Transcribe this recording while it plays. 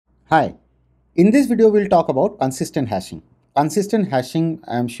Hi, in this video we'll talk about consistent hashing. Consistent hashing,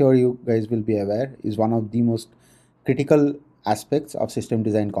 I'm sure you guys will be aware, is one of the most critical aspects of system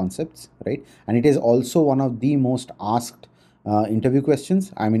design concepts, right? And it is also one of the most asked interview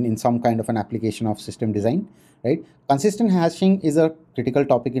questions, I mean in some kind of an application of system design, right? Consistent hashing is a critical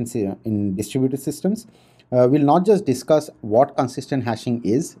topic in distributed systems. We'll not just discuss what consistent hashing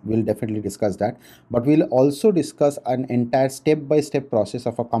is, we'll definitely discuss that, but we'll also discuss an entire step-by-step process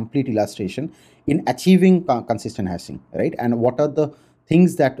of a complete illustration in achieving consistent hashing, right? And what are the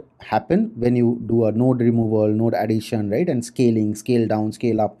things that happen when you do a node removal, node addition, right? And scaling, scale down,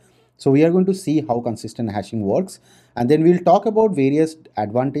 scale up. So we are going to see how consistent hashing works, and then we'll talk about various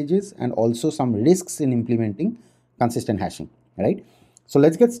advantages and also some risks in implementing consistent hashing, right? So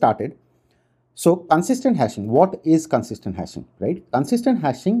let's get started. So consistent hashing, what is consistent hashing, right? Consistent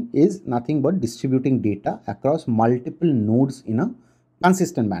hashing is nothing but distributing data across multiple nodes in a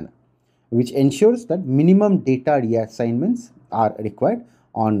consistent manner, which ensures that minimum data reassignments are required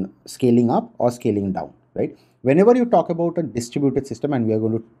on scaling up or scaling down, right? Whenever you talk about a distributed system, and we are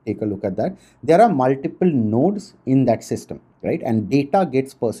going to take a look at that, there are multiple nodes in that system, right? And data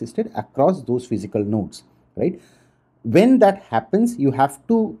gets persisted across those physical nodes, right? When that happens, you have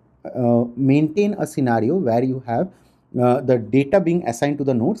to maintain a scenario where you have the data being assigned to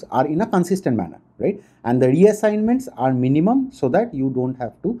the nodes are in a consistent manner, right? And the reassignments are minimum so that you don't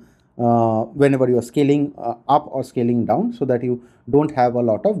have to, whenever you are scaling up or scaling down, so that you don't have a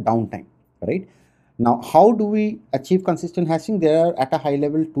lot of downtime, right? Now, how do we achieve consistent hashing? There are at a high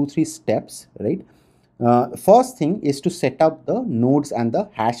level 2-3 steps, right? First thing is to set up the nodes and the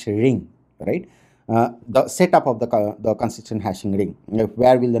hash ring, right? The setup of the consistent hashing ring,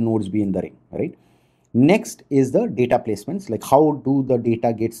 where will the nodes be in the ring, right? Next is the data placements, like how do the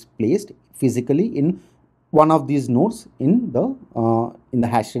data gets placed physically in one of these nodes in the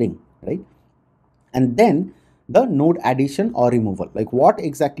hash ring, right? And then the node addition or removal, like what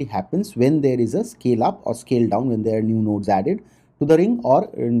exactly happens when there is a scale up or scale down, when there are new nodes added to the ring or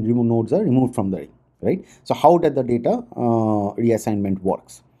new nodes are removed from the ring, right? So how does the data reassignment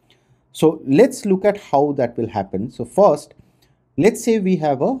works? So let's look at how that will happen. So first, let's say we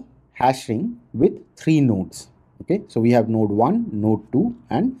have a hash ring with 3 nodes. Okay, so we have node 1, node 2,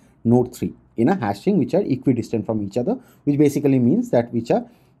 and node 3 in a hash ring which are equidistant from each other, which basically means that which are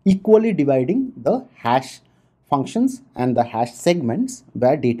equally dividing the hash functions and the hash segments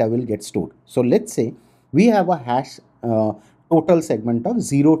where data will get stored. So let's say we have a hash total segment of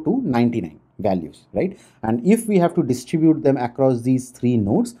 0 to 99 values, right? And if we have to distribute them across these 3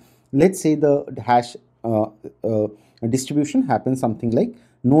 nodes, let's say the hash distribution happens something like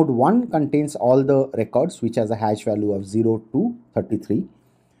node 1 contains all the records which has a hash value of 0 to 33.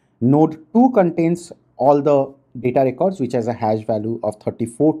 Node 2 contains all the data records which has a hash value of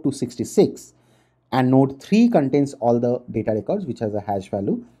 34 to 66. And node 3 contains all the data records which has a hash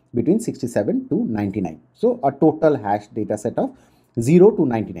value between 67 to 99. So a total hash data set of 0 to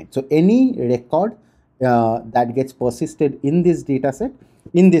 99. So any record that gets persisted in this data set,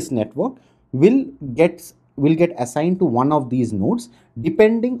 in this network, will get assigned to one of these nodes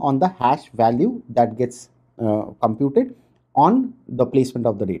depending on the hash value that gets computed on the placement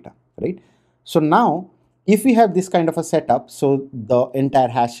of the data, right? So now if we have this kind of a setup, so the entire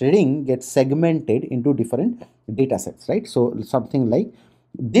hash ring gets segmented into different data sets, right? So something like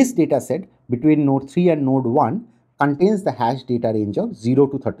this data set between node 3 and node 1 contains the hash data range of 0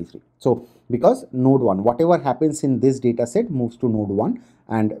 to 33. So because node 1, whatever happens in this data set moves to node 1,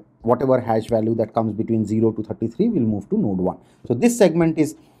 and whatever hash value that comes between 0 to 33 will move to node 1. So this segment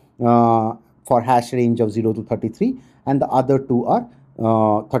is for hash range of 0 to 33, and the other two are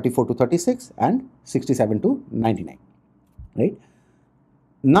 34 to 36 and 67 to 99, right?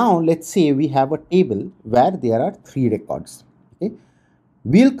 Now let's say we have a table where there are 3 records. Okay,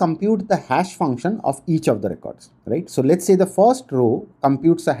 we'll compute the hash function of each of the records, right? So let's say the first row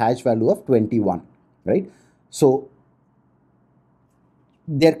computes a hash value of 21, right? So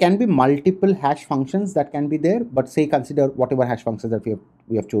there can be multiple hash functions that can be there, but say consider whatever hash functions that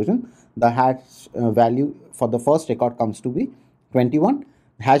we have chosen, the hash value for the first record comes to be 21,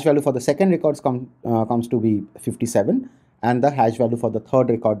 hash value for the second record comes to be 57, and the hash value for the third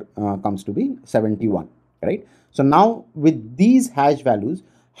record comes to be 71, right? So now with these hash values,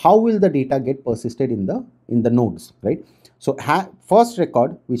 how will the data get persisted in the nodes, right? So first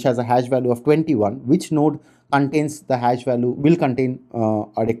record which has a hash value of 21, which node contains the hash value, will contain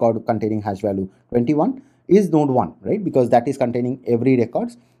a record containing hash value 21 is node 1, right? Because that is containing every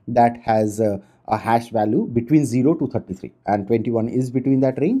records that has a hash value between 0 to 33, and 21 is between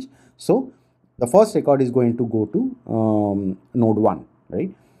that range. So the first record is going to go to node 1,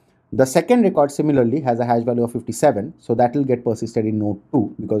 right? The second record similarly has a hash value of 57, so that will get persisted in node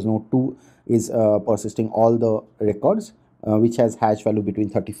 2 because node 2 is persisting all the records which has hash value between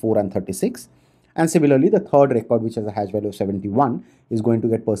 34 and 36. And similarly, the third record, which has a hash value of 71, is going to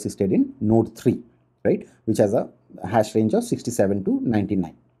get persisted in node 3, right, which has a hash range of 67 to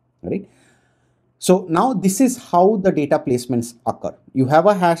 99, right. So now this is how the data placements occur. You have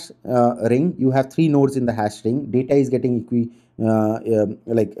a hash ring, you have 3 nodes in the hash ring, data is getting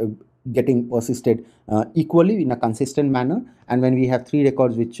getting persisted equally in a consistent manner, and when we have 3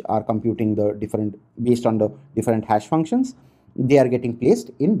 records which are computing the different based on the different hash functions, they are getting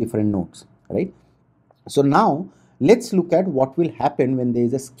placed in different nodes, right. So now let's look at what will happen when there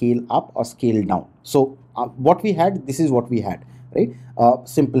is a scale up or scale down. So what we had, this is what we had, right,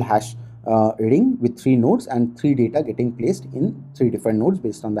 simple hash ring with 3 nodes and 3 data getting placed in 3 different nodes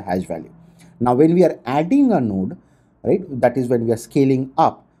based on the hash value. Now when we are adding a node, right, that is when we are scaling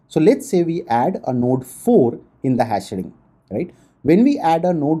up. So let's say we add a node 4 in the hash ring, right. When we add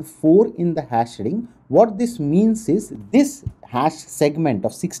a node 4 in the hash ring, what this means is this hash segment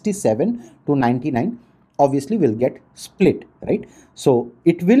of 67 to 99 obviously will get split, right. So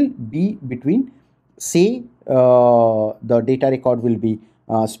it will be between, say the data record will be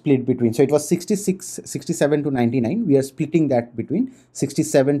split between, so it was 67 to 99, we are splitting that between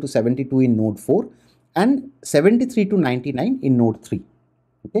 67 to 72 in node 4 and 73 to 99 in node 3,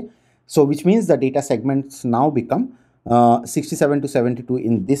 okay. So which means the data segments now become 67 to 72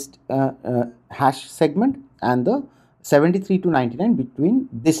 in this hash segment and the 73 to 99 between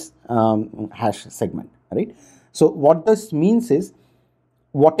this hash segment, right. So what this means is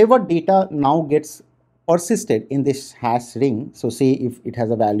whatever data now gets persisted in this hash ring, so say if it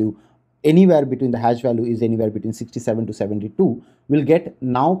has a value anywhere between, the hash value is anywhere between 67 to 72, will get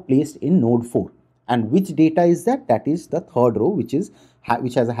now placed in node 4. And which data is that? That is the third row, which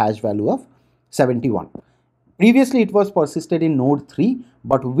has a hash value of 71. Previously it was persisted in node 3,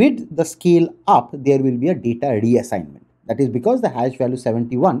 but with the scale up there will be a data reassignment. That is because the hash value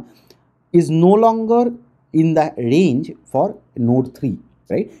 71 is no longer in the range for node 3,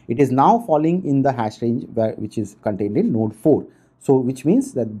 right. It is now falling in the hash range which is contained in node 4. So which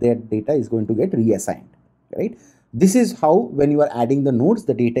means that their data is going to get reassigned, right. This is how when you are adding the nodes,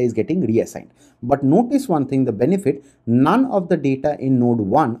 the data is getting reassigned. But notice one thing, the benefit, none of the data in node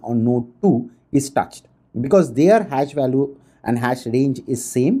 1 or node 2 is touched because their hash value and hash range is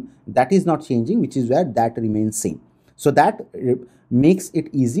same. That is not changing, which is where that remains same. So that makes it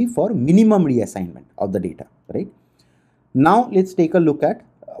easy for minimum reassignment of the data, right. Now let's take a look at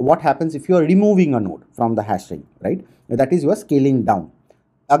what happens if you are removing a node from the hash ring, right. That is, you are scaling down.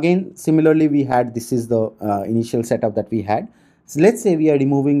 Again, similarly, we had, this is the initial setup that we had. So let's say we are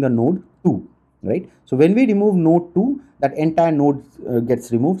removing the node 2, right. So when we remove node 2, that entire node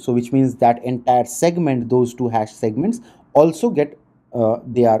gets removed. So which means that entire segment, those 2 hash segments also get,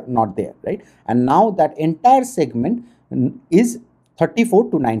 they are not there, right. And now that entire segment is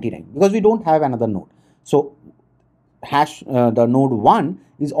 34 to 99 because we don't have another node. So the node 1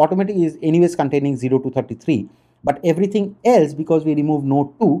 is automatically is anyways containing 0 to 33. But everything else, because we remove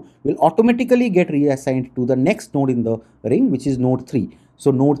node 2, will automatically get reassigned to the next node in the ring, which is node 3.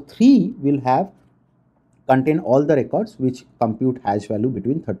 So node 3 will contain all the records which compute hash value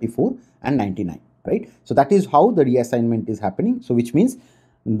between 34 and 99, right. So that is how the reassignment is happening. So which means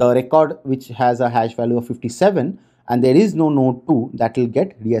the record which has a hash value of 57 and there is no node 2, that will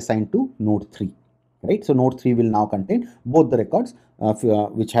get reassigned to node 3, right. So node 3 will now contain both the records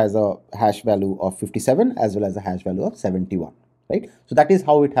which has a hash value of 57 as well as a hash value of 71, right. So that is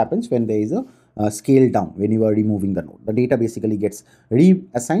how it happens when there is a scale down. When you are removing the node, the data basically gets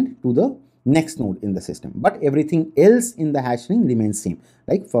reassigned to the next node in the system, but everything else in the hash ring remains same.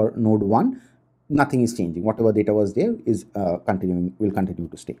 Like for node 1, nothing is changing. Whatever data was there is will continue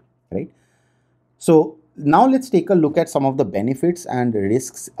to stay, right. So now let's take a look at some of the benefits and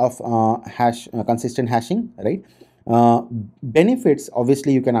risks of consistent hashing, right. Benefits,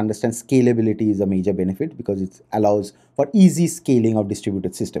 obviously you can understand scalability is a major benefit because it allows for easy scaling of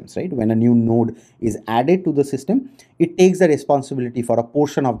distributed systems, right. When a new node is added to the system, it takes the responsibility for a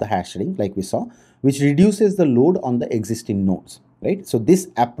portion of the hash ring, like we saw, which reduces the load on the existing nodes, right. So this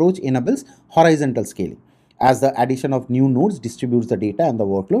approach enables horizontal scaling as the addition of new nodes distributes the data and the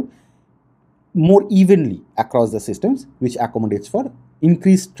workload more evenly across the systems, which accommodates for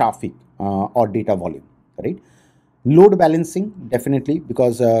increased traffic or data volume, right. Load balancing, definitely,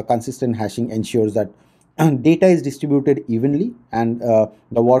 because consistent hashing ensures that data is distributed evenly and the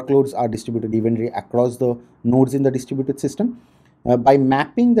workloads are distributed evenly across the nodes in the distributed system. By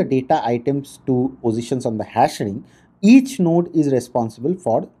mapping the data items to positions on the hash ring, each node is responsible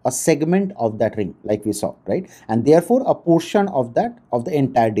for a segment of that ring, like we saw, right? And therefore a portion of that of the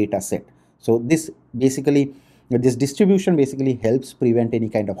entire data set. So this distribution basically helps prevent any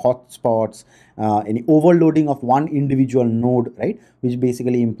kind of hotspots, any overloading of one individual node, right? Which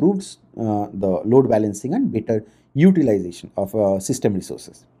basically improves the load balancing and better utilization of system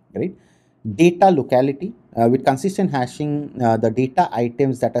resources, right? Data locality. With consistent hashing, the data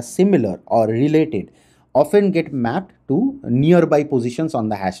items that are similar or related often get mapped to nearby positions on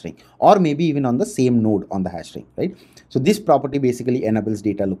the hash ring, or maybe even on the same node on the hash ring, right? So this property basically enables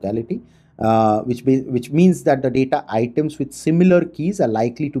data locality, which means that the data items with similar keys are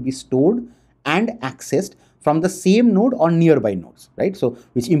likely to be stored and accessed from the same node or nearby nodes, right? So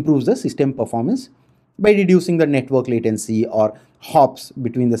which improves the system performance by reducing the network latency or hops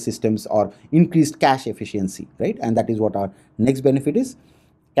between the systems, or increased cache efficiency, right? And that is what our next benefit is: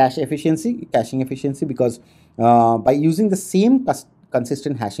 caching efficiency, because by using the same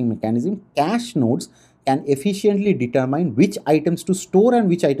consistent hashing mechanism, cache nodes can efficiently determine which items to store and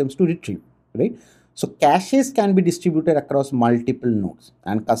which items to retrieve, right? So caches can be distributed across multiple nodes,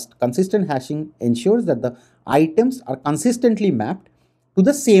 and consistent hashing ensures that the items are consistently mapped to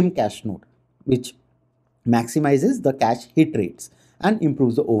the same cache node, which maximizes the cache hit rates and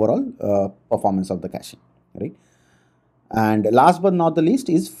improves the overall performance of the caching, right? And last but not the least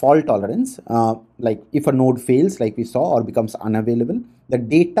is fault tolerance. Like if a node fails, like we saw, or becomes unavailable, the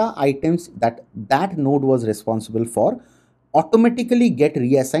data items that node was responsible for automatically get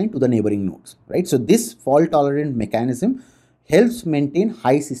reassigned to the neighboring nodes, right? So this fault tolerant mechanism helps maintain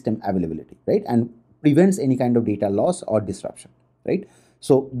high system availability, right? And prevents any kind of data loss or disruption, right?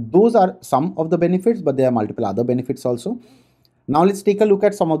 So those are some of the benefits, but there are multiple other benefits also. Now let's take a look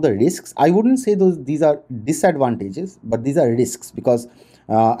at some of the risks. I wouldn't say these are disadvantages, but these are risks, because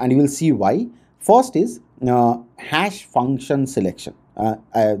and you will see why. First is hash function selection.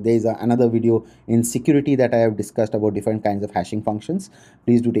 There is another video in security that I have discussed about different kinds of hashing functions.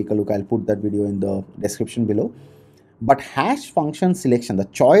 Please do take a look. I'll put that video in the description below. But hash function selection, the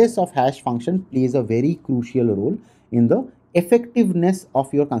choice of hash function, plays a very crucial role in the effectiveness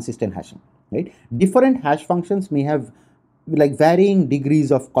of your consistent hashing, right? Different hash functions may have like varying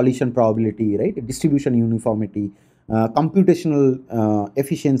degrees of collision probability, right? Distribution uniformity, computational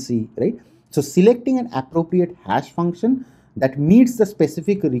efficiency, right? So selecting an appropriate hash function that meets the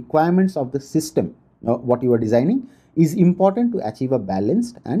specific requirements of the system, what you are designing, is important to achieve a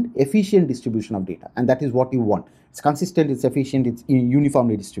balanced and efficient distribution of data. And that is what you want. It's consistent, it's efficient, it's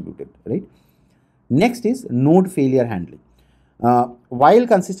uniformly distributed, right? Next is node failure handling. While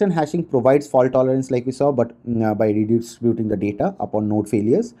consistent hashing provides fault tolerance, like we saw, but by redistributing the data upon node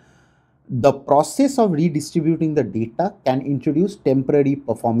failures, the process of redistributing the data can introduce temporary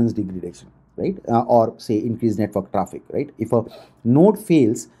performance degradation, right? Or say increased network traffic, right? If a node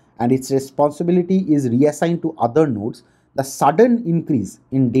fails and its responsibility is reassigned to other nodes, the sudden increase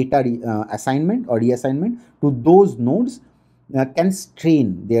in data assignment or reassignment to those nodes can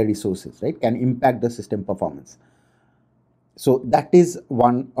strain their resources, right? Can impact the system performance. So that is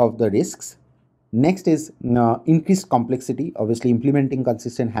one of the risks. Next is increased complexity. Obviously, implementing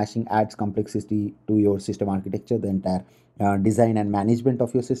consistent hashing adds complexity to your system architecture, the entire design and management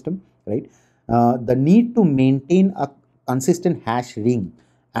of your system, right? The need to maintain a consistent hash ring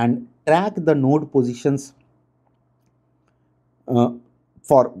and track the node positions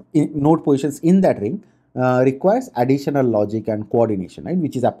node positions in that ring requires additional logic and coordination, right?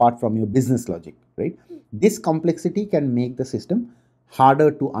 Which is apart from your business logic, right? This complexity can make the system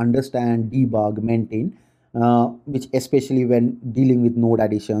harder to understand, debug, maintain, which especially when dealing with node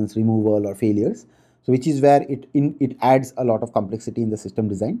additions, removal, or failures. So which is where it adds a lot of complexity in the system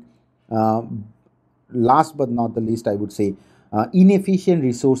design. Last but not the least, I would say inefficient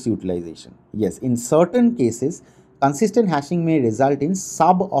resource utilization. Yes, in certain cases, consistent hashing may result in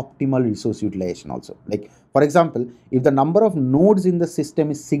suboptimal resource utilization also. Like for example, if the number of nodes in the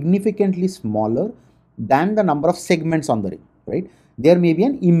system is significantly smaller than the number of segments on the ring, right? There may be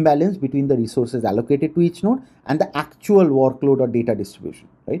an imbalance between the resources allocated to each node and the actual workload or data distribution,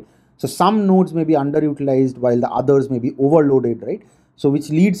 right? So some nodes may be underutilized while the others may be overloaded, right? So which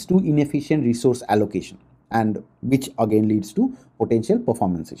leads to inefficient resource allocation, and which again leads to potential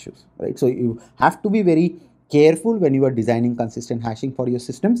performance issues, right? So you have to be very careful when you are designing consistent hashing for your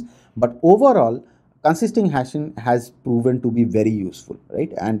systems, but overall consistent hashing has proven to be very useful,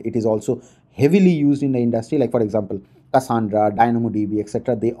 right? And it is also heavily used in the industry, like for example Cassandra, DynamoDB,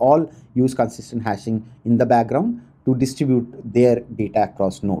 etc. They all use consistent hashing in the background to distribute their data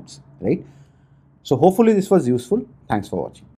across nodes, right? So hopefully this was useful. Thanks for watching.